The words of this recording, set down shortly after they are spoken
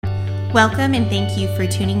Welcome and thank you for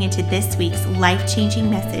tuning into this week's life-changing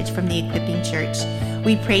message from the Equipping Church.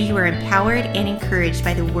 We pray you are empowered and encouraged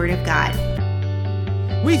by the Word of God.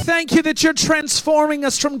 We thank you that you're transforming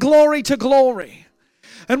us from glory to glory.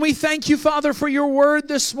 And we thank you, Father, for your word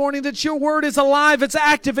this morning, that your word is alive, it's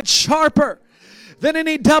active, it's sharper than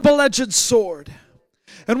any double-edged sword.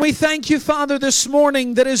 And we thank you, Father, this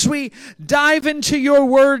morning that as we dive into your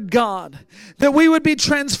word, God, that we would be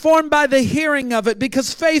transformed by the hearing of it,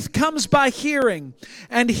 because faith comes by hearing,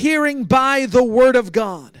 and hearing by the word of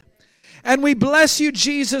God. And we bless you,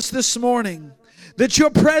 Jesus, this morning, that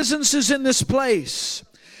your presence is in this place.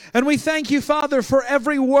 And we thank you, Father, for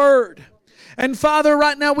every word. And Father,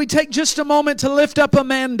 right now we take just a moment to lift up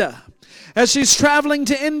Amanda. As she's traveling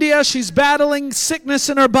to India, she's battling sickness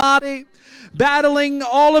in her body, battling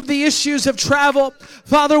all of the issues of travel.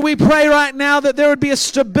 Father, we pray right now that there would be a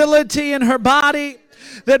stability in her body,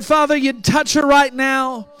 that, Father, you'd touch her right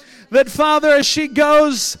now, that, Father, as she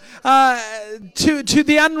goes to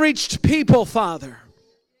the unreached people, Father,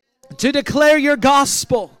 to declare your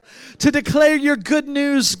gospel, to declare your good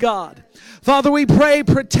news, God. Father, we pray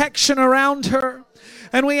protection around her,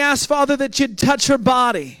 and we ask, Father, that you'd touch her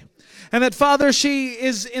body. And that, Father, she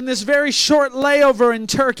is in this very short layover in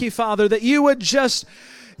Turkey, Father, that you would just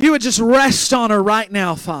rest on her right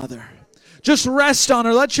now, Father. Just rest on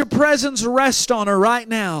her. Let your presence rest on her right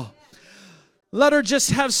now. Let her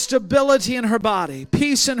just have stability in her body,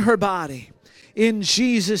 peace in her body. In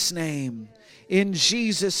Jesus' name. In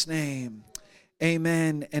Jesus' name.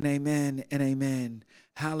 Amen and amen and amen.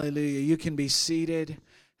 Hallelujah. You can be seated.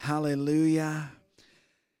 Hallelujah.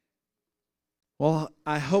 Well,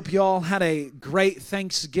 I hope you all had a great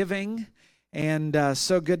Thanksgiving, and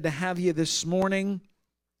so good to have you this morning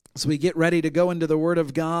as we get ready to go into the Word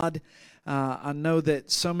of God. I know that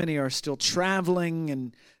so many are still traveling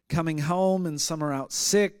and coming home, and some are out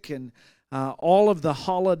sick, and all of the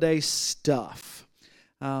holiday stuff.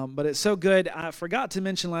 But it's so good. I forgot to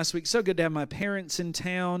mention last week, so good to have my parents in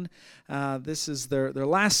town. This is their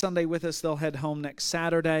last Sunday with us. They'll head home next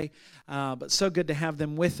Saturday. But so good to have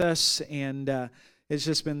them with us, and it's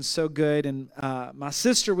just been so good. And my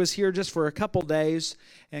sister was here just for a couple days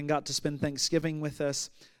and got to spend Thanksgiving with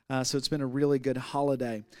us. So it's been a really good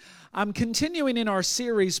holiday. I'm continuing in our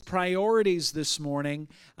series, Priorities, this morning,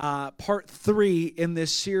 Part 3 in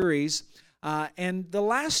this series. And the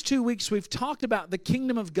last 2 weeks we've talked about the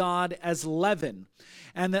kingdom of God as leaven,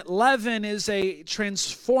 and that leaven is a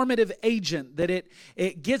transformative agent, that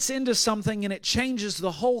it gets into something and it changes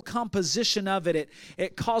the whole composition of it.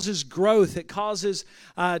 It causes growth, it causes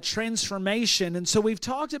transformation. And so we've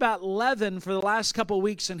talked about leaven for the last couple of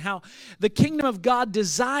weeks, and how the kingdom of God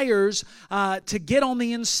desires to get on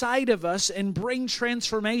the inside of us and bring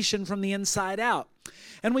transformation from the inside out.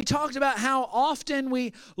 And we talked about how often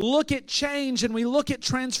we look at change and we look at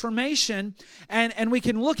transformation, and we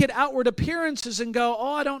can look at outward appearances and go,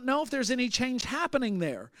 oh, I don't know if there's any change happening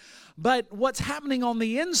there. But what's happening on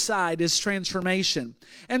the inside is transformation.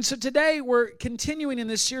 And so today we're continuing in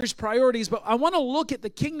this series, Priorities, but I want to look at the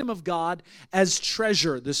kingdom of God as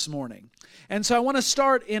treasure this morning. And so I want to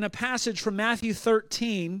start in a passage from Matthew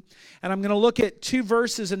 13, and I'm going to look at two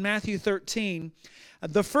verses in Matthew 13.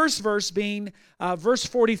 The first verse being verse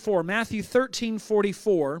 44, Matthew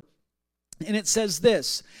 13:44, and it says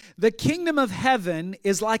this: "The kingdom of heaven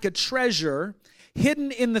is like a treasure hidden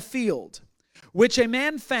in the field, which a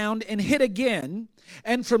man found and hid again,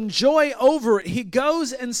 and from joy over it he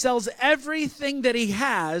goes and sells everything that he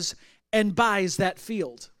has and buys that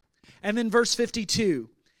field." And then verse 52,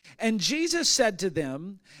 "And Jesus said to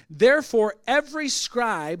them, therefore every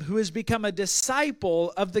scribe who has become a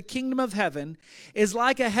disciple of the kingdom of heaven is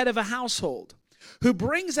like a head of a household, who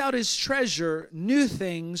brings out his treasure, new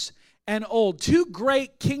things and old." Two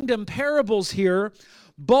great kingdom parables here,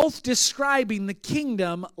 both describing the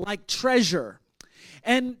kingdom like treasure.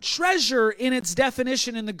 And treasure, in its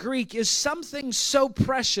definition in the Greek, is something so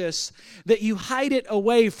precious that you hide it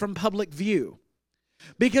away from public view.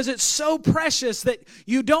 Because it's so precious that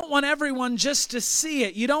you don't want everyone just to see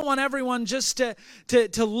it. You don't want everyone just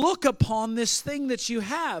to look upon this thing that you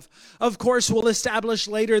have. Of course, we'll establish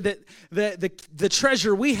later that the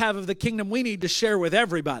treasure we have of the kingdom we need to share with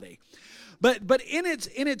everybody. But in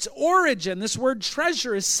its origin, this word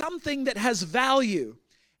treasure is something that has value.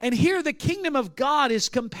 And here the kingdom of God is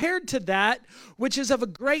compared to that which is of a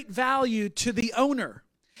great value to the owner.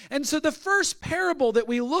 And so the first parable that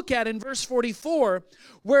we look at in verse 44,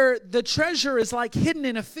 where the treasure is like hidden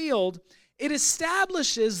in a field, it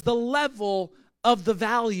establishes the level of the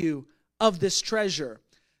value of this treasure.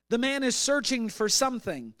 The man is searching for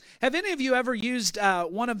something. Have any of you ever used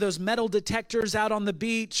one of those metal detectors out on the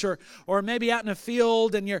beach or maybe out in a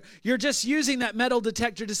field, and you're just using that metal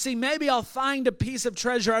detector to see, maybe I'll find a piece of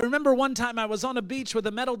treasure? I remember one time I was on a beach with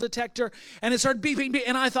a metal detector, and it started beeping,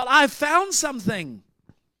 and I thought, I found something.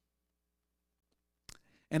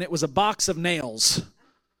 And it was a box of nails.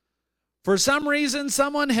 For some reason,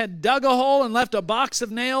 someone had dug a hole and left a box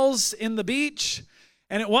of nails in the beach.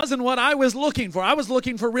 And it wasn't what I was looking for. I was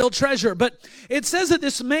looking for real treasure. But it says that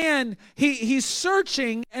this man, he's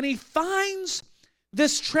searching, and he finds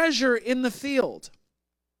this treasure in the field.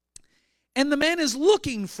 And the man is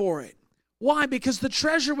looking for it. Why? Because the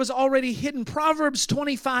treasure was already hidden. Proverbs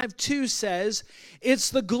 25:2 says, it's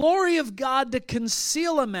the glory of God to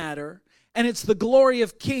conceal a matter, and it's the glory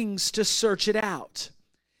of kings to search it out.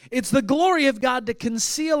 It's the glory of God to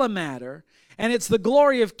conceal a matter, and it's the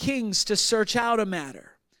glory of kings to search out a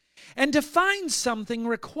matter. And to find something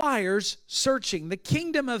requires searching. The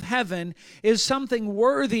kingdom of heaven is something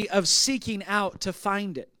worthy of seeking out to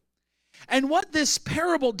find it. And what this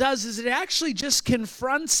parable does is it actually just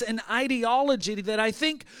confronts an ideology that I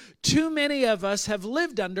think too many of us have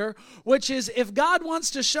lived under, which is, if God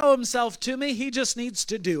wants to show himself to me, he just needs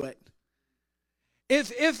to do it.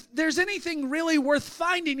 If there's anything really worth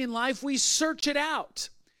finding in life, we search it out.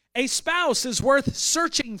 A spouse is worth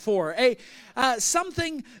searching for.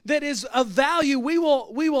 Something that is of value, we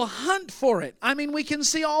will hunt for it. I mean, we can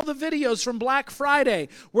see all the videos from Black Friday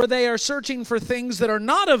where they are searching for things that are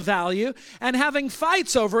not of value and having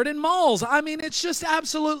fights over it in malls. I mean, it's just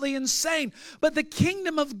absolutely insane. But the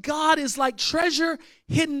kingdom of God is like treasure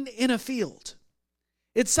hidden in a field.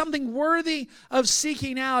 It's something worthy of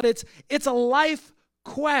seeking out. It's a life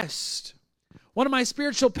quest. One of my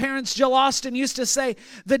spiritual parents, Jill Austin, used to say,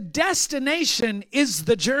 the destination is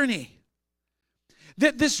the journey.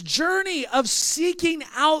 That this journey of seeking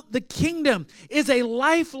out the kingdom is a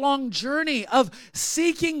lifelong journey of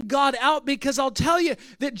seeking God out, because I'll tell you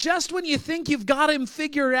that just when you think you've got him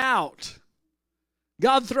figured out,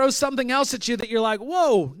 God throws something else at you that you're like,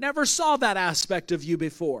 whoa, never saw that aspect of you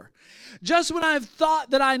before. Just when I've thought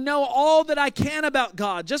that I know all that I can about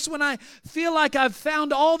God, just when I feel like I've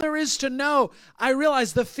found all there is to know, I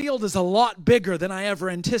realize the field is a lot bigger than I ever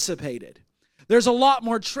anticipated. There's a lot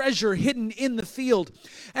more treasure hidden in the field.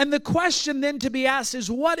 And the question then to be asked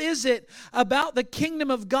is, what is it about the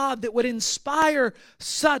kingdom of God that would inspire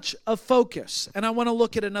such a focus? And I want to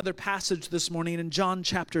look at another passage this morning in John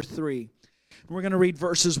chapter 3. We're going to read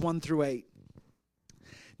verses 1 through 8.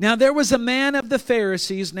 Now there was a man of the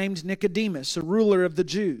Pharisees named Nicodemus, a ruler of the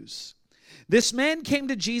Jews. This man came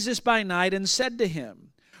to Jesus by night and said to him,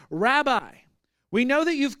 Rabbi, we know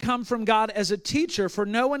that you've come from God as a teacher, for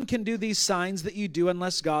no one can do these signs that you do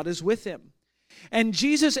unless God is with him. And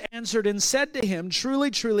Jesus answered and said to him, Truly,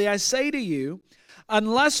 truly, I say to you,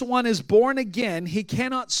 unless one is born again, he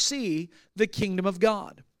cannot see the kingdom of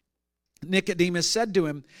God. Nicodemus said to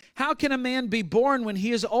him, How can a man be born when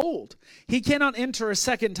he is old? He cannot enter a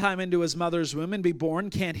second time into his mother's womb and be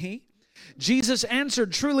born, can he? Jesus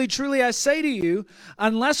answered, Truly, truly, I say to you,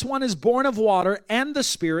 unless one is born of water and the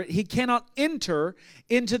Spirit, he cannot enter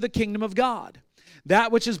into the kingdom of God.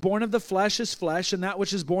 That which is born of the flesh is flesh, and that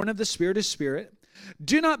which is born of the Spirit is spirit.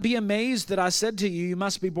 Do not be amazed that I said to you, you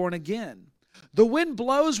must be born again. The wind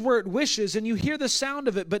blows where it wishes, and you hear the sound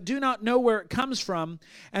of it, but do not know where it comes from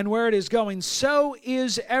and where it is going. So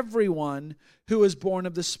is everyone who is born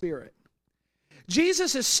of the Spirit.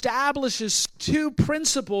 Jesus establishes two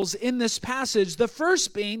principles in this passage. The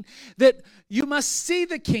first being that you must see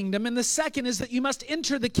the kingdom, and the second is that you must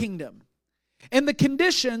enter the kingdom. And the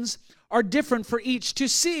conditions are different for each. To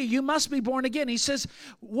see, you must be born again. He says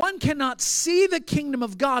one cannot see the kingdom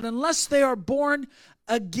of God unless they are born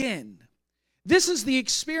again. This is the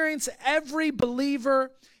experience every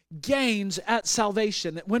believer gains at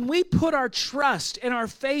salvation. That when we put our trust and our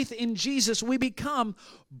faith in Jesus, we become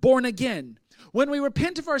born again. When we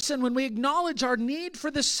repent of our sin, when we acknowledge our need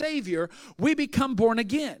for the Savior, we become born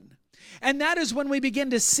again. And that is when we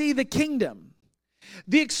begin to see the kingdom.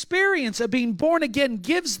 The experience of being born again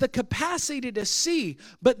gives the capacity to see,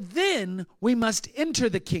 but then we must enter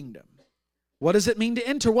the kingdom. What does it mean to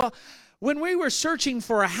enter? Well, when we were searching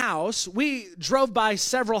for a house, we drove by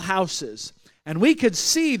several houses, and we could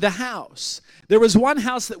see the house. There was one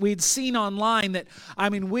house that we'd seen online that,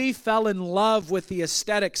 we fell in love with the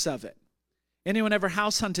aesthetics of it. Anyone ever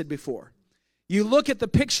house hunted before? You look at the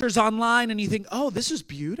pictures online and you think, oh, this is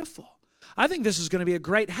beautiful. I think this is going to be a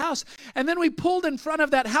great house. And then we pulled in front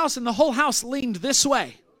of that house and the whole house leaned this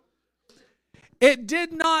way. It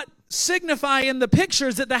did not signify in the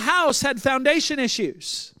pictures that the house had foundation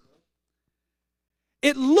issues.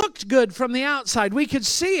 It looked good from the outside. We could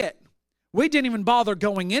see it. We didn't even bother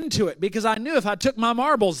going into it because I knew if I took my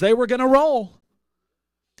marbles, they were going to roll.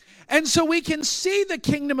 And so we can see the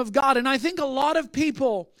kingdom of God. And I think a lot of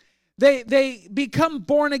people, they become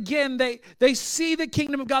born again. They see the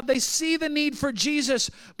kingdom of God. They see the need for Jesus,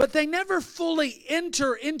 but they never fully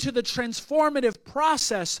enter into the transformative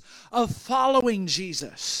process of following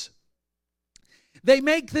Jesus. They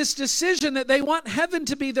make this decision that they want heaven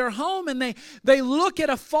to be their home, and they look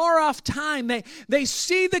at a far-off time. They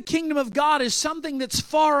see the kingdom of God as something that's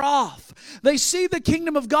far off. They see the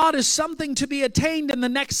kingdom of God as something to be attained in the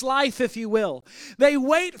next life, if you will. They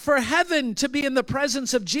wait for heaven to be in the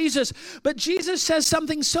presence of Jesus. But Jesus says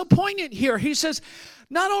something so poignant here. He says,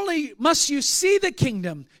 not only must you see the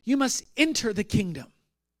kingdom, you must enter the kingdom.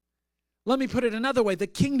 Let me put it another way. The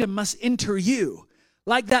kingdom must enter you.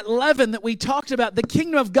 Like that leaven that we talked about, the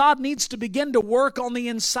kingdom of God needs to begin to work on the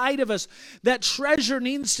inside of us. That treasure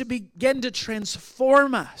needs to begin to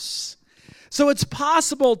transform us. So it's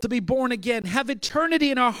possible to be born again, have eternity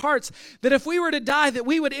in our hearts, that if we were to die, that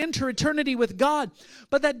we would enter eternity with God.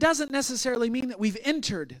 But that doesn't necessarily mean that we've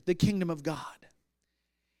entered the kingdom of God.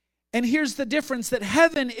 And here's the difference, that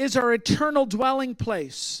heaven is our eternal dwelling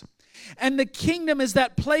place. And the kingdom is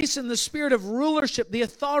that place in the spirit of rulership, the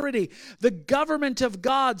authority, the government of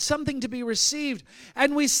God, something to be received.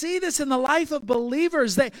 And we see this in the life of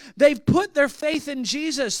believers. They've put their faith in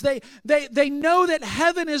Jesus. They know that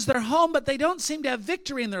heaven is their home, but they don't seem to have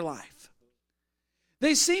victory in their life.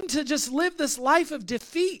 They seem to just live this life of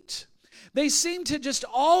defeat. They seem to just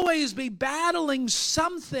always be battling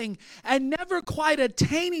something and never quite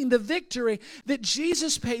attaining the victory that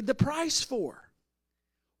Jesus paid the price for.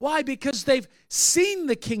 Why? Because they've seen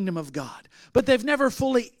the kingdom of God, but they've never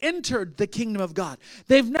fully entered the kingdom of God.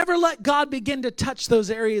 They've never let God begin to touch those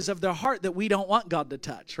areas of their heart that we don't want God to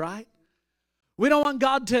touch, right? We don't want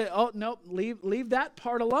God to, oh, no, leave that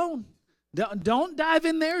part alone. Don't dive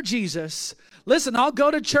in there, Jesus. Listen, I'll go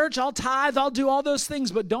to church, I'll tithe, I'll do all those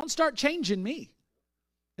things, but don't start changing me.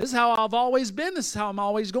 This is how I've always been. This is how I'm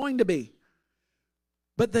always going to be.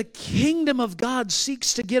 But the kingdom of God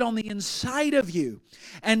seeks to get on the inside of you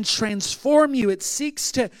and transform you. It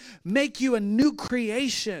seeks to make you a new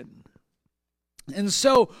creation. And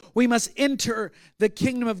so we must enter the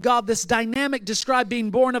kingdom of God. This dynamic described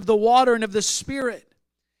being born of the water and of the Spirit.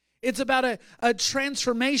 It's about a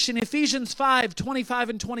transformation. Ephesians 5:25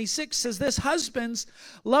 and 26 says this, husbands,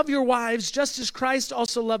 love your wives just as Christ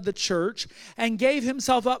also loved the church and gave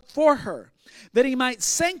himself up for her, that he might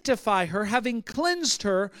sanctify her, having cleansed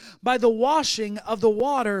her by the washing of the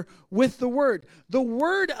water with the word. The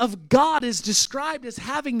word of God is described as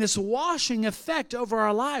having this washing effect over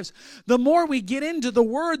our lives. The more we get into the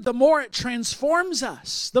word, the more it transforms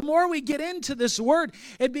us. The more we get into this word,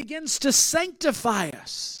 it begins to sanctify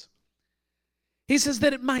us. He says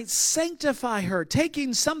that it might sanctify her,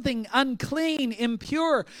 taking something unclean,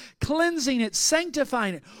 impure, cleansing it,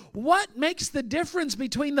 sanctifying it. What makes the difference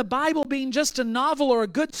between the Bible being just a novel or a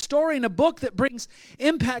good story and a book that brings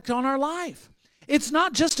impact on our life? It's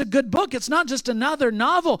not just a good book. It's not just another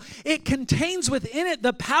novel. It contains within it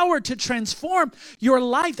the power to transform your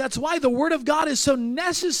life. That's why the Word of God is so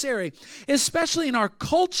necessary, especially in our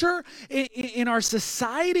culture, in our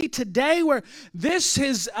society today, where this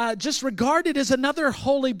is just regarded as another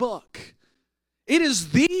holy book. It is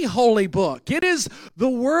the holy book. It is the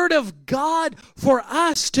Word of God for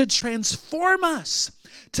us to transform us,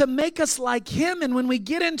 to make us like Him. And when we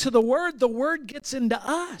get into the Word gets into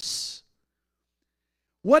us.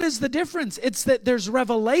 What is the difference? It's that there's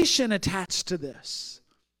revelation attached to this.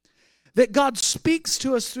 That God speaks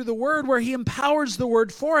to us through the Word, where He empowers the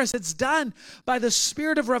Word for us. It's done by the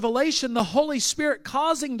Spirit of revelation, the Holy Spirit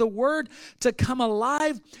causing the Word to come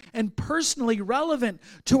alive and personally relevant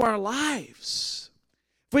to our lives.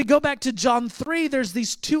 If we go back to John 3, there's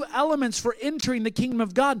these two elements for entering the kingdom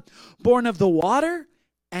of God, born of the water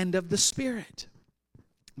and of the Spirit.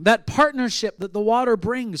 That partnership that the water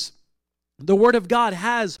brings, the Word of God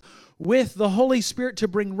has with the Holy Spirit to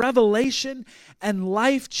bring revelation and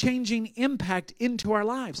life-changing impact into our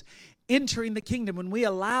lives. Entering the kingdom when we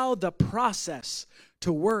allow the process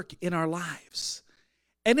to work in our lives.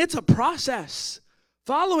 And it's a process.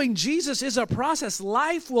 Following Jesus is a process.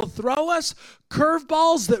 Life will throw us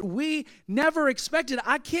curveballs that we never expected.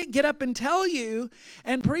 I can't get up and tell you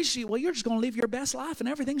and preach to you, well, you're just going to live your best life and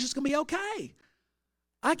everything's just going to be okay.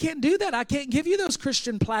 I can't do that. I can't give you those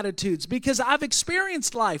Christian platitudes because I've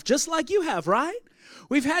experienced life just like you have, right?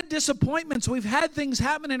 We've had disappointments. We've had things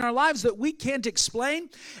happen in our lives that we can't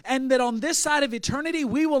explain, and that on this side of eternity,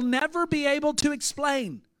 we will never be able to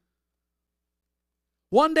explain.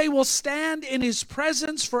 One day we'll stand in His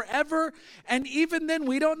presence forever, and even then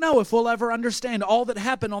we don't know if we'll ever understand all that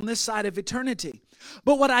happened on this side of eternity.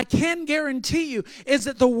 But what I can guarantee you is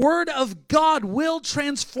that the Word of God will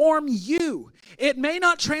transform you. It may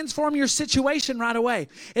not transform your situation right away.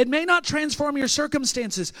 It may not transform your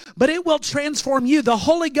circumstances, but it will transform you. The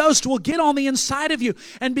Holy Ghost will get on the inside of you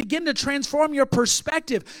and begin to transform your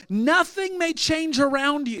perspective. Nothing may change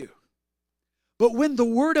around you. But when the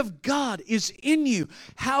Word of God is in you,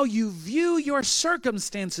 how you view your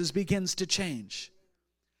circumstances begins to change.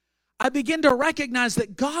 I begin to recognize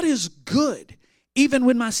that God is good even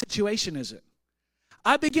when my situation isn't.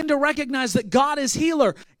 I begin to recognize that God is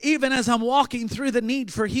healer even as I'm walking through the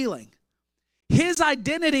need for healing. His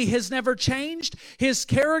identity has never changed. His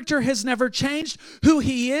character has never changed. Who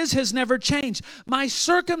He is has never changed. My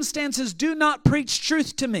circumstances do not preach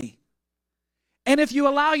truth to me. And if you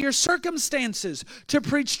allow your circumstances to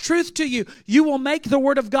preach truth to you, you will make the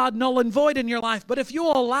Word of God null and void in your life. But if you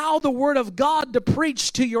allow the Word of God to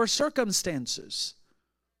preach to your circumstances,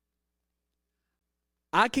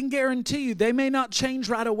 I can guarantee you they may not change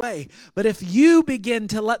right away. But if you begin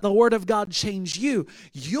to let the Word of God change you,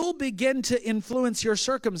 you'll begin to influence your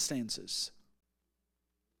circumstances.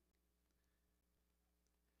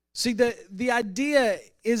 See, the idea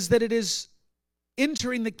is that it is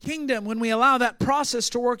entering the kingdom when we allow that process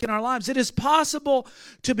to work in our lives. It is possible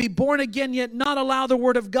to be born again yet not allow the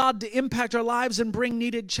Word of God to impact our lives and bring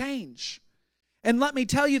needed change. And let me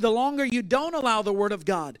tell you, the longer you don't allow the Word of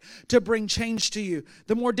God to bring change to you,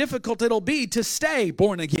 the more difficult it'll be to stay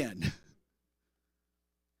born again.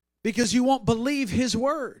 Because you won't believe His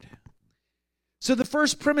Word. So the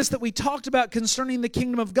first premise that we talked about concerning the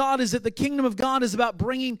kingdom of God is that the kingdom of God is about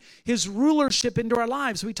bringing His rulership into our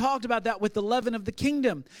lives. We talked about that with the leaven of the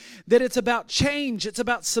kingdom, that it's about change, it's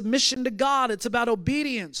about submission to God, it's about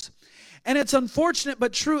obedience. And it's unfortunate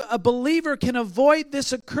but true, a believer can avoid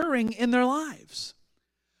this occurring in their lives.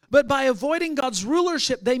 But by avoiding God's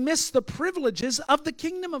rulership, they miss the privileges of the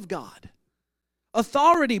kingdom of God.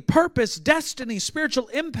 Authority, purpose, destiny, spiritual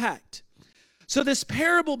impact. So this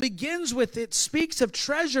parable begins with, it speaks of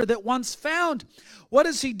treasure that once found. What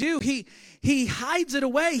does He do? He hides it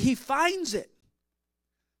away. He finds it.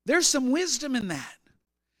 There's some wisdom in that.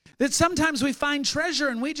 That sometimes we find treasure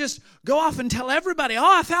and we just go off and tell everybody, oh,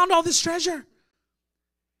 I found all this treasure.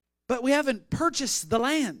 But we haven't purchased the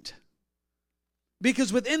land.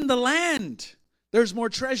 Because within the land, there's more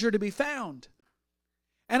treasure to be found.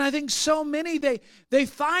 And I think so many, they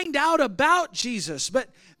find out about Jesus, but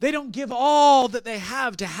they don't give all that they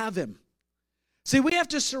have to have Him. See, we have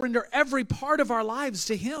to surrender every part of our lives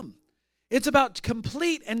to Him. It's about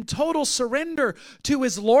complete and total surrender to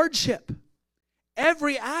His lordship.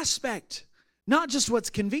 Every aspect, not just what's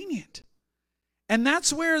convenient. And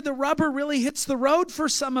that's where the rubber really hits the road for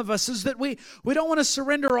some of us, is that we don't want to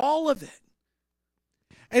surrender all of it.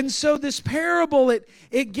 And so this parable,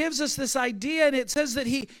 it gives us this idea, and it says that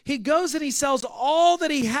he goes and he sells all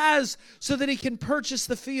that he has so that he can purchase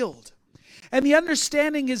the field. And the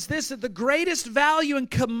understanding is this, that the greatest value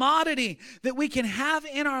and commodity that we can have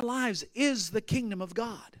in our lives is the kingdom of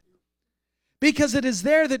God. Because it is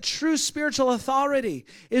there that true spiritual authority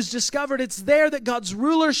is discovered. It's there that God's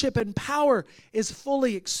rulership and power is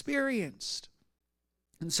fully experienced.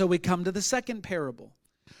 And so we come to the second parable,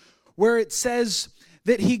 where it says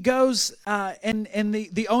that he goes and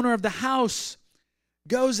the owner of the house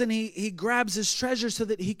goes and he grabs his treasure so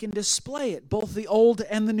that he can display it, both the old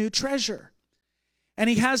and the new treasure. And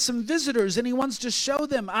he has some visitors and he wants to show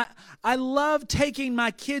them. I love taking my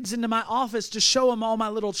kids into my office to show them all my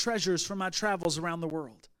little treasures from my travels around the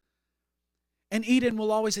world. And Eden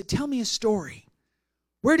will always say, tell me a story.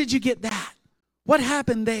 Where did you get that? What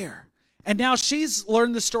happened there? And now she's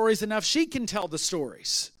learned the stories enough, she can tell the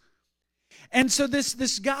stories. And so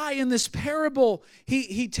this guy in this parable,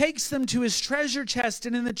 he takes them to his treasure chest,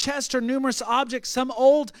 and in the chest are numerous objects, some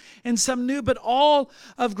old and some new, but all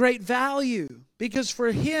of great value, because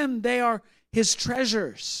for him they are his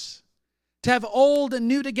treasures. To have old and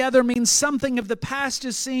new together means something of the past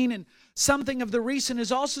is seen and something of the recent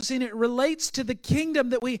is also seen. It relates to the kingdom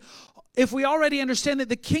that if we already understand that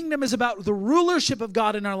the kingdom is about the rulership of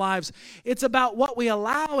God in our lives, it's about what we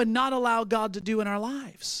allow and not allow God to do in our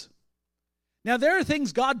lives. Now, there are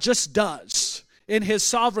things God just does in His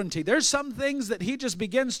sovereignty. There's some things that He just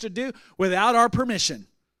begins to do without our permission.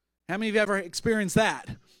 How many of you ever experienced that?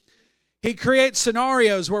 He creates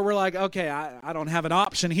scenarios where we're like, okay, I don't have an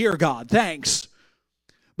option here, God, thanks.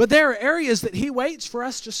 But there are areas that He waits for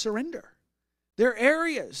us to surrender. There are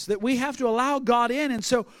areas that we have to allow God in. And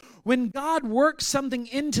so When God works something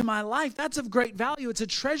into my life, that's of great value. It's a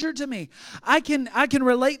treasure to me. I can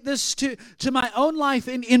relate this to my own life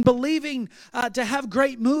in believing to have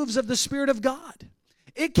great moves of the Spirit of God.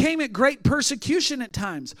 It came at great persecution at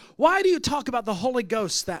times. Why do you talk about the Holy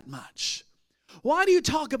Ghost that much? Why do you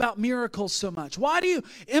talk about miracles so much? Why do you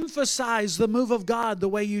emphasize the move of God the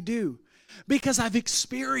way you do? Because I've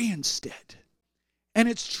experienced it. And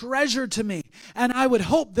it's treasure to me. And I would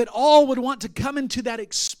hope that all would want to come into that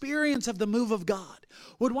experience of the move of God,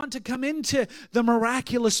 would want to come into the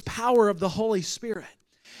miraculous power of the Holy Spirit.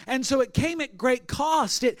 And so it came at great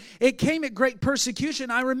cost. It came at great persecution.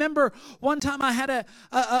 I remember one time I had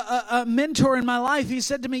a mentor in my life. He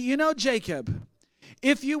said to me, you know, Jacob,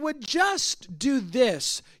 if you would just do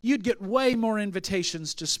this, you'd get way more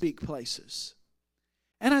invitations to speak places.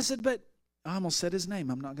 And I said, but I almost said his name.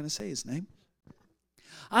 I'm not going to say his name.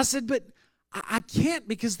 I said, but I can't,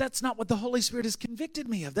 because that's not what the Holy Spirit has convicted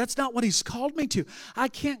me of. That's not what He's called me to. I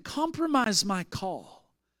can't compromise my call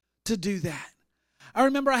to do that. I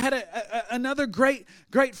remember I had another great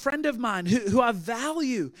friend of mine who I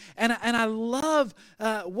value, and I love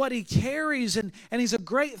what he carries, and he's a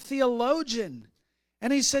great theologian.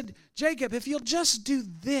 And he said, Jacob, if you'll just do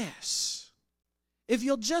this, if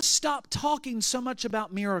you'll just stop talking so much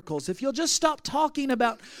about miracles, if you'll just stop talking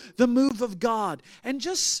about the move of God and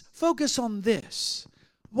just focus on this,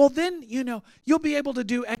 well then, you'll be able to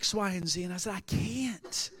do X, Y, and Z. And I said, I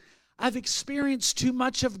can't. I've experienced too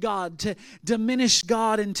much of God to diminish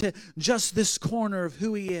God into just this corner of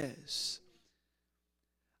who He is.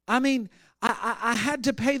 I mean, I had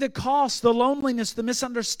to pay the cost, the loneliness, the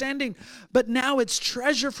misunderstanding, but now it's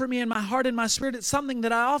treasure for me in my heart and my spirit. It's something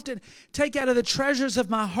that I often take out of the treasures of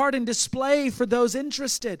my heart and display for those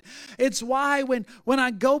interested. It's why when I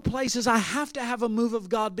go places, I have to have a move of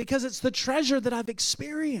God, because it's the treasure that I've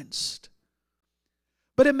experienced.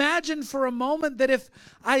 But imagine for a moment that if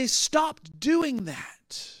I stopped doing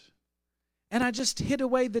that and I just hid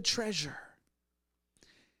away the treasure.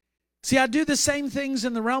 See, I do the same things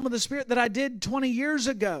in the realm of the Spirit that I did 20 years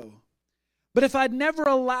ago. But if I'd never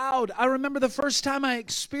allowed, I remember the first time I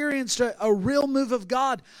experienced a real move of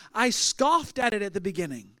God, I scoffed at it at the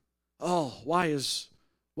beginning. Oh, why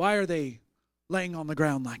are they laying on the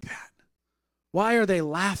ground like that? Why are they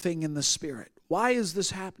laughing in the Spirit? Why is this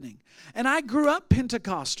happening? And I grew up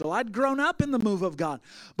Pentecostal. I'd grown up in the move of God.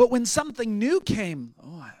 But when something new came,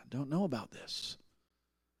 I don't know about this.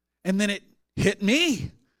 And then it hit me.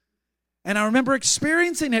 And I remember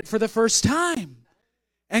experiencing it for the first time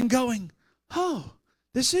and going, oh,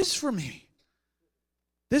 this is for me.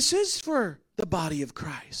 This is for the body of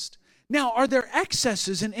Christ. Now, are there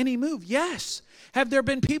excesses in any move? Yes. Have there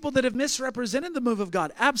been people that have misrepresented the move of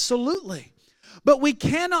God? Absolutely. But we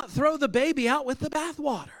cannot throw the baby out with the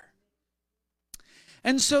bathwater.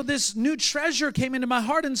 And so this new treasure came into my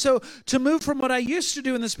heart. And so to move from what I used to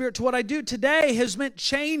do in the Spirit to what I do today has meant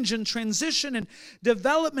change and transition and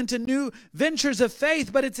development and new ventures of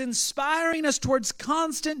faith. But it's inspiring us towards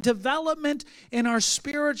constant development in our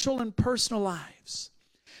spiritual and personal lives.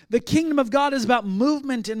 The kingdom of God is about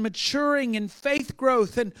movement and maturing and faith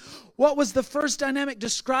growth. And what was the first dynamic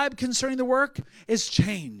described concerning the work is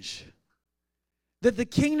change. That the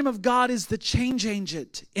kingdom of God is the change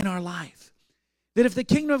agent in our life. That if the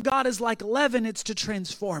kingdom of God is like leaven, it's to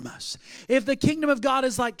transform us. If the kingdom of God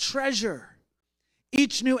is like treasure,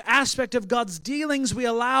 each new aspect of God's dealings we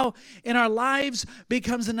allow in our lives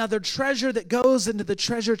becomes another treasure that goes into the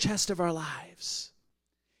treasure chest of our lives.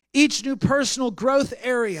 Each new personal growth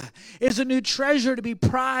area is a new treasure to be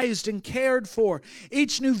prized and cared for.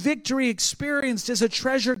 Each new victory experienced is a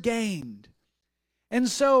treasure gained. And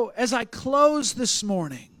so, as I close this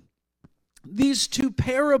morning, these two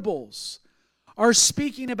parables are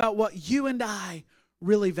speaking about what you and I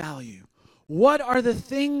really value. What are the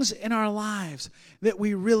things in our lives that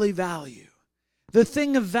we really value? The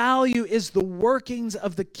thing of value is the workings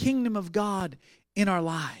of the kingdom of God in our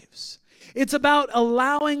lives. It's about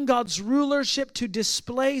allowing God's rulership to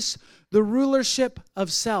displace the rulership of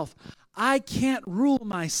self. I can't rule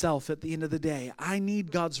myself at the end of the day. I need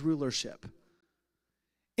God's rulership.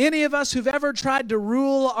 Any of us who've ever tried to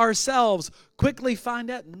rule ourselves quickly find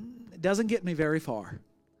out it doesn't get me very far.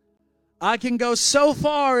 I can go so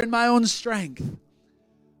far in my own strength.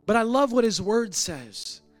 But I love what His Word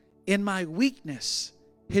says. In my weakness,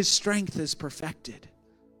 His strength is perfected.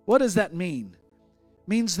 What does that mean? It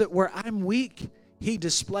means that where I'm weak, He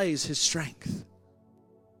displays His strength.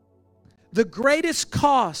 The greatest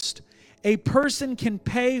cost a person can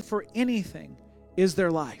pay for anything is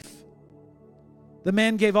their life. The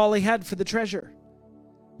man gave all he had for the treasure.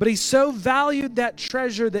 But he so valued that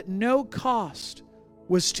treasure that no cost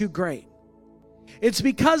was too great. It's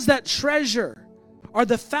because that treasure are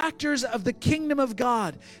the factors of the kingdom of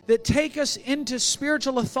God that take us into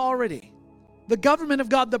spiritual authority. The government of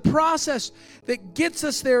God, the process that gets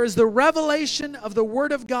us there is the revelation of the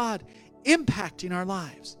Word of God impacting our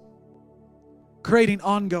lives, creating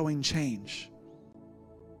ongoing change.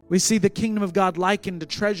 We see the kingdom of God likened to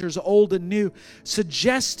treasures old and new,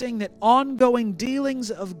 suggesting that ongoing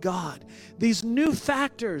dealings of God, these new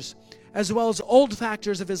factors as well as old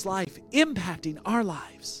factors of His life, impacting our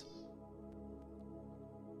lives.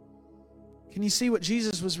 Can you see what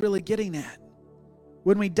Jesus was really getting at?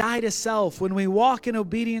 When we die to self, when we walk in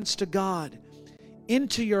obedience to God,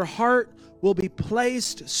 into your heart will be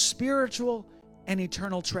placed spiritual and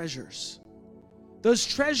eternal treasures. Those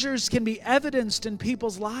treasures can be evidenced in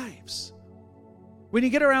people's lives. When you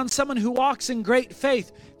get around someone who walks in great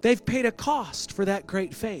faith, they've paid a cost for that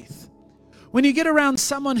great faith. When you get around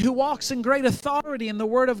someone who walks in great authority in the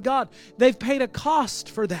Word of God, they've paid a cost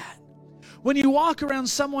for that. When you walk around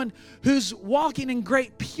someone who's walking in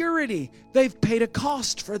great purity, they've paid a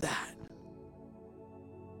cost for that.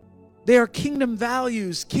 They are kingdom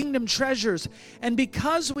values, kingdom treasures. And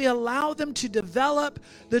because we allow them to develop,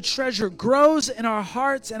 the treasure grows in our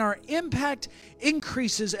hearts and our impact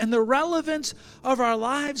increases and the relevance of our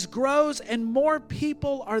lives grows and more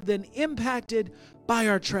people are then impacted by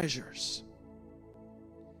our treasures.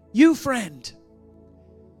 You, friend,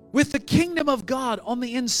 with the kingdom of God on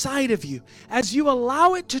the inside of you, as you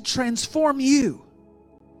allow it to transform you,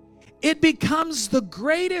 it becomes the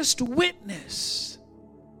greatest witness.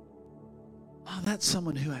 Oh, that's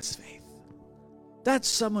someone who has faith. That's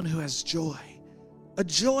someone who has joy. A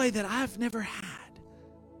joy that I've never had.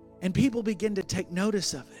 And people begin to take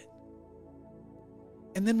notice of it.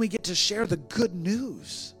 And then we get to share the good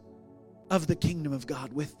news of the kingdom of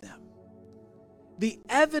God with them. The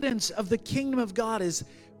evidence of the kingdom of God is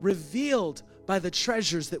revealed by the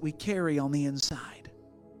treasures that we carry on the inside.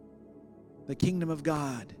 The kingdom of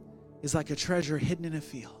God is like a treasure hidden in a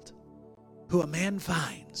field, who a man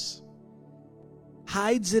finds,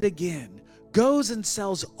 hides it again, goes and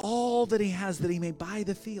sells all that he has that he may buy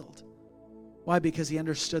the field. Why? Because he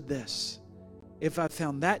understood this. If I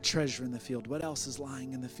found that treasure in the field, what else is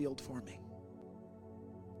lying in the field for me?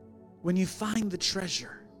 When you find the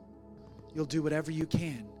treasure, you'll do whatever you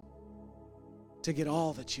can to get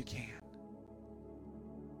all that you can.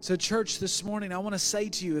 So church, this morning, I want to say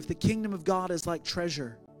to you, if the kingdom of God is like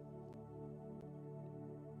treasure,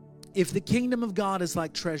 if the kingdom of God is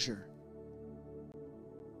like treasure,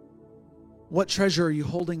 what treasure are you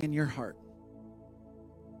holding in your heart?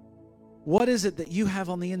 What is it that you have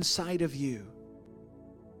on the inside of you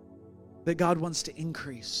that God wants to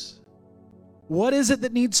increase? What is it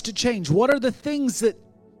that needs to change? What are the things that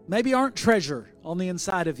maybe aren't treasure on the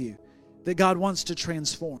inside of you that God wants to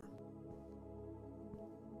transform?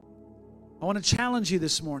 I want to challenge you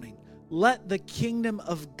this morning. Let the kingdom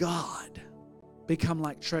of God become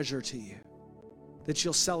like treasure to you. That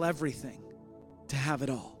you'll sell everything to have it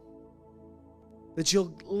all. That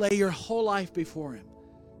you'll lay your whole life before Him.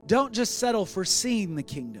 Don't just settle for seeing the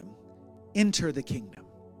kingdom. Enter the kingdom.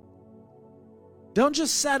 Don't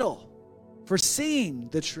just settle for seeing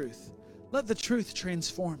the truth. Let the truth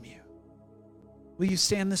transform you. Will you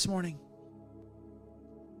stand this morning?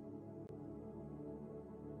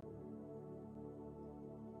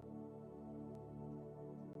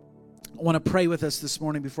 I want to pray with us this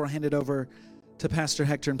morning before I hand it over to Pastor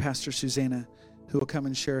Hector and Pastor Susanna, who will come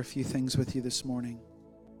and share a few things with you this morning.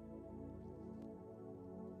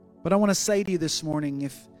 But I want to say to you this morning,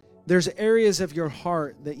 if there's areas of your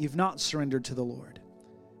heart that you've not surrendered to the Lord,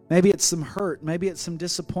 maybe it's some hurt, maybe it's some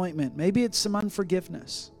disappointment, maybe it's some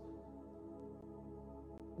unforgiveness.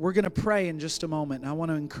 We're going to pray in just a moment, and I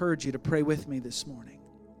want to encourage you to pray with me this morning.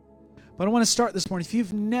 But I want to start this morning. If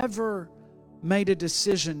you've never made a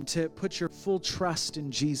decision to put your full trust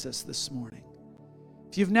in Jesus this morning,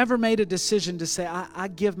 if you've never made a decision to say, I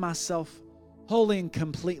give myself wholly and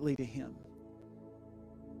completely to Him,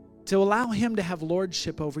 to allow Him to have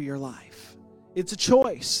lordship over your life, it's a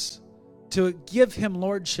choice to give Him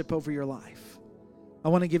lordship over your life. I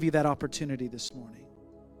want to give you that opportunity this morning.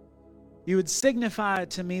 You would signify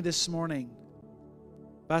it to me this morning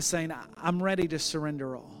by saying, I'm ready to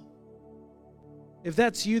surrender all. If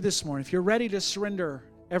that's you this morning, if you're ready to surrender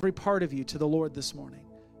every part of you to the Lord this morning,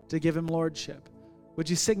 to give Him lordship, would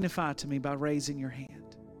you signify to me by raising your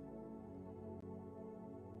hand?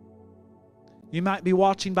 You might be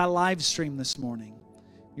watching by live stream this morning.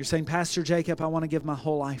 You're saying, Pastor Jacob, I want to give my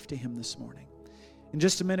whole life to Him this morning. In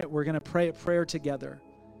just a minute, we're going to pray a prayer together.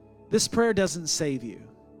 This prayer doesn't save you.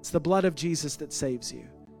 It's the blood of Jesus that saves you.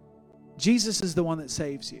 Jesus is the one that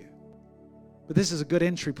saves you. But this is a good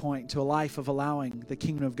entry point to a life of allowing the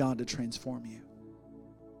kingdom of God to transform you.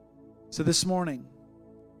 So this morning,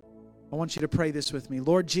 I want you to pray this with me.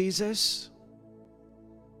 Lord Jesus,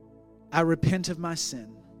 I repent of my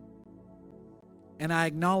sin, and I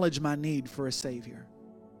acknowledge my need for a Savior.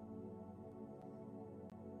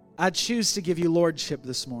 I choose to give you lordship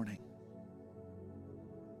this morning.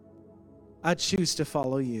 I choose to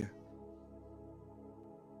follow you.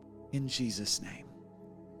 In Jesus' name.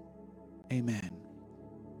 Amen.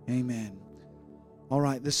 Amen. All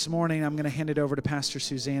right, this morning I'm going to hand it over to Pastor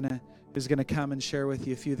Susanna, who's going to come and share with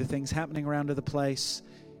you a few of the things happening around the place.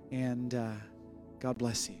 And God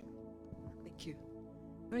bless you. Thank you.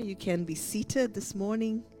 All right, you can be seated this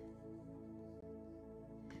morning.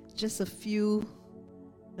 Just a few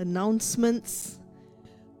announcements.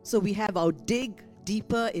 So we have our Dig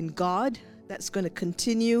Deeper in God. That's going to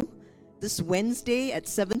continue this Wednesday at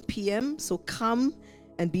 7 p.m. So come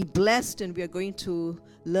and be blessed, and we are going to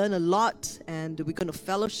learn a lot, and we're going to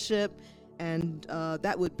fellowship, and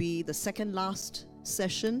that would be the second last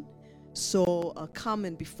session. So come,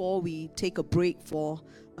 and before we take a break for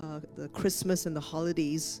the Christmas and the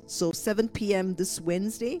holidays. So 7 p.m. this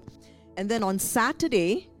Wednesday. And then on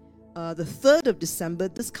Saturday, the 3rd of December,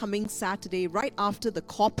 this coming Saturday, right after the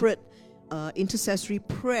corporate intercessory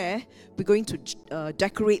prayer, we're going to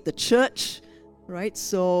decorate the church, right?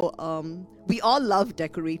 So we all love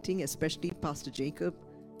decorating, especially Pastor Jacob.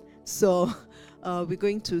 So we're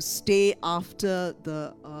going to stay after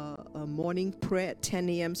the morning prayer at 10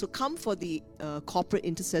 a.m. So come for the corporate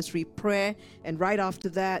intercessory prayer, and right after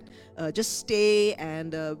that, just stay,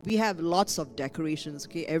 and we have lots of decorations,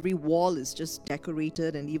 okay? Every wall is just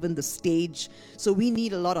decorated, and even the stage. So we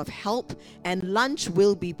need a lot of help, and lunch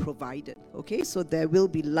will be provided, okay? So there will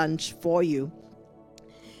be lunch for you.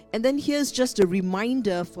 And then here's just a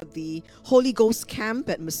reminder for the Holy Ghost camp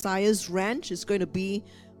at Messiah's Ranch. It's going to be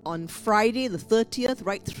on Friday the 30th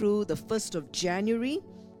right through the 1st of January.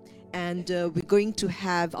 And we're going to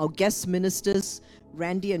have our guest ministers,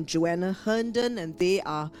 Randy and Joanna Herndon, and they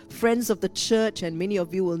are friends of the church, and many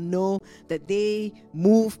of you will know that they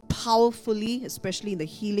move powerfully, especially in the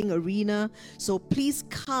healing arena. So please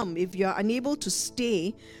come. If you're unable to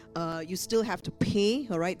stay, you still have to pay,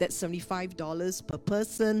 all right? That's $75 per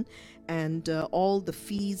person, and all the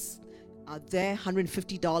fees are there,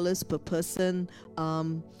 $150 per person.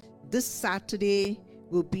 This Saturday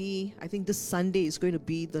will be, I think this Sunday is going to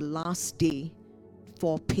be the last day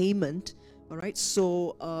for payment. All right,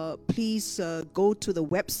 so please go to the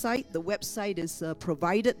website. The website is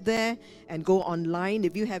provided there, and go online.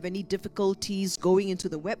 If you have any difficulties going into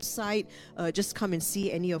the website, just come and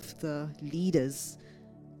see any of the leaders.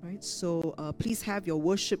 All right, so please have your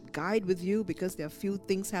worship guide with you, because there are a few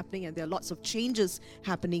things happening, and there are lots of changes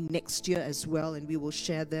happening next year as well, and we will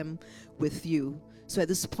share them with you. So at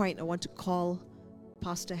this point, I want to call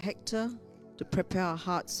Pastor Hector to prepare our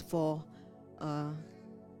hearts for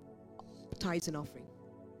tithes and offering.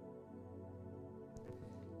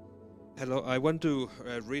 Hello, I want to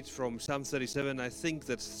read from Psalm 37. I think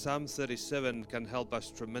that Psalm 37 can help us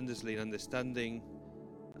tremendously in understanding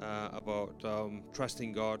about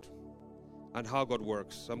trusting God and how God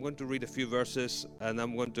works. So I'm going to read a few verses, and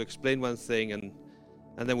I'm going to explain one thing, and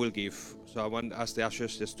then we'll give. So I want to ask the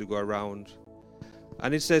ushers just to go around.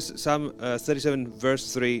 And it says, Psalm 37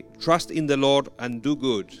 verse 3, "Trust in the Lord and do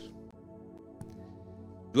good.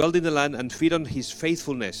 Dwell in the land and feed on his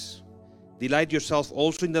faithfulness. Delight yourself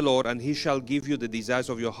also in the Lord, and he shall give you the desires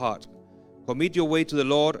of your heart. Commit your way to the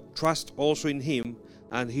Lord, trust also in him,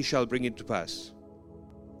 and he shall bring it to pass.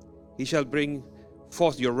 He shall bring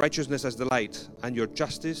forth your righteousness as the light, and your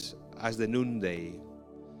justice as the noonday."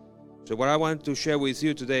 So what I want to share with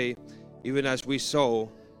you today, even as we saw,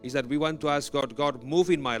 is that we want to ask God, God, move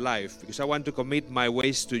in my life, because I want to commit my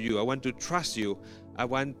ways to you. I want to trust you. I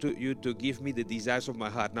want you to give me the desires of my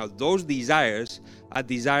heart. Now, those desires are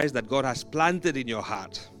desires that God has planted in your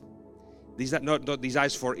heart. These are not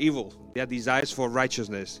desires for evil. They are desires for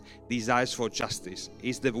righteousness, desires for justice.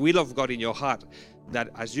 It's the will of God in your heart that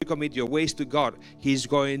as you commit your ways to God, He's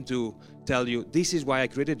going to tell you, this is why I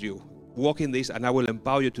created you. Walk in this, and I will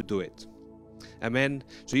empower you to do it. Amen.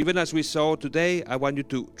 So even as we saw today, I want you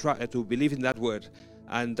to try to believe in that word,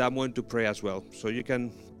 and I'm going to pray as well. So you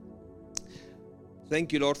can.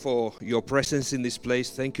 Thank you, Lord, for your presence in this place.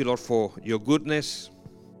 Thank you, Lord, for your goodness.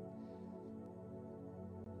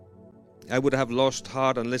 I would have lost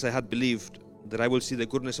heart unless I had believed that I will see the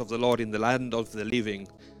goodness of the Lord in the land of the living.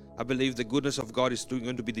 I believe the goodness of God is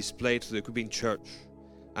going to be displayed to the Equipping Church.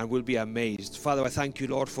 and we'll be amazed. Father, I thank you,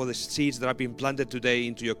 Lord, for the seeds that have been planted today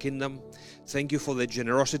into your kingdom. Thank you for the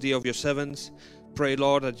generosity of your servants. Pray,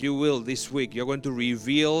 Lord, that you will this week, you're going to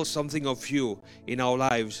reveal something of you in our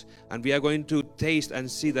lives, and we are going to taste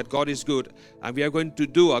and see that God is good, and we are going to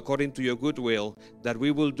do according to your good will, that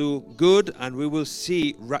we will do good, and we will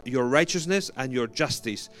see your righteousness and your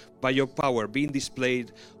justice by your power being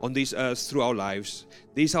displayed on this earth through our lives.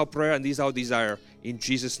 This is our prayer and this is our desire. In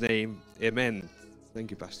Jesus' name, amen.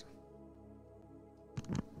 Thank you, Pastor.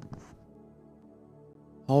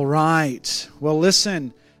 All right. Well,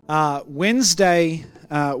 listen. Wednesday,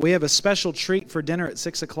 we have a special treat for dinner at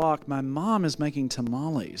 6 o'clock. My mom is making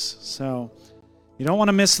tamales, so you don't want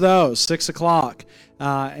to miss those, 6 o'clock.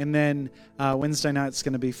 And then Wednesday night's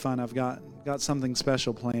going to be fun. I've got something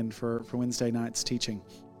special planned for Wednesday night's teaching,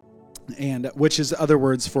 and which is other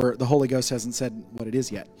words for the Holy Ghost hasn't said what it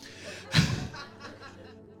is yet.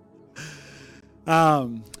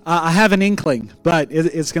 I have an inkling, but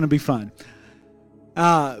it's going to be fun.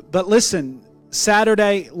 But listen,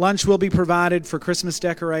 Saturday, lunch will be provided for Christmas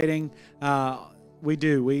decorating.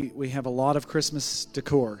 We have a lot of Christmas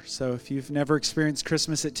decor. So if you've never experienced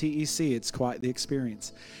Christmas at TEC, it's quite the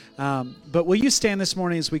experience. But will you stand this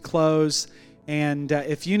morning as we close? And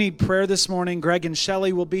if you need prayer this morning, Greg and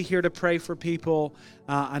Shelley will be here to pray for people.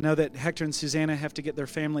 I know that Hector and Susanna have to get their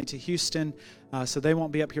family to Houston, so they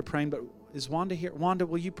won't be up here praying. But is Wanda here? Wanda,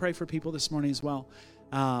 will you pray for people this morning as well?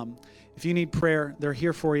 If you need prayer, they're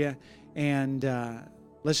here for you. And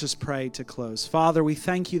let's just pray to close. Father, we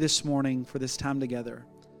thank you this morning for this time together.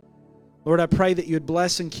 Lord, I pray that you would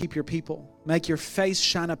bless and keep your people. Make your face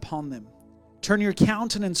shine upon them. Turn your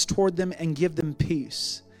countenance toward them and give them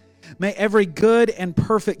peace. May every good and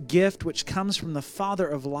perfect gift which comes from the Father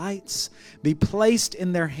of lights be placed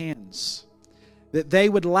in their hands, that they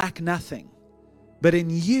would lack nothing, but in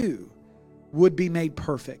you would be made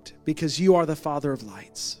perfect, because you are the Father of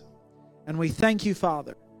lights. And we thank you,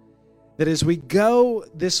 Father, that as we go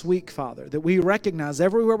this week, Father, that we recognize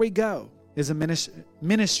everywhere we go is a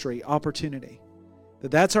ministry opportunity,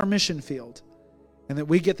 that's our mission field, and that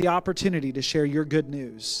we get the opportunity to share your good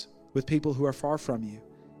news with people who are far from you.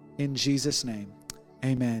 In Jesus' name,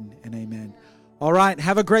 amen and amen. All right,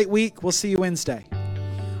 have a great week. We'll see you Wednesday.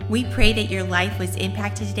 We pray that your life was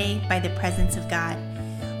impacted today by the presence of God.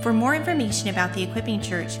 For more information about the Equipping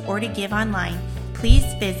Church or to give online, please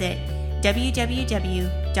visit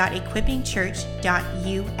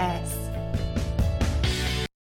www.equippingchurch.us.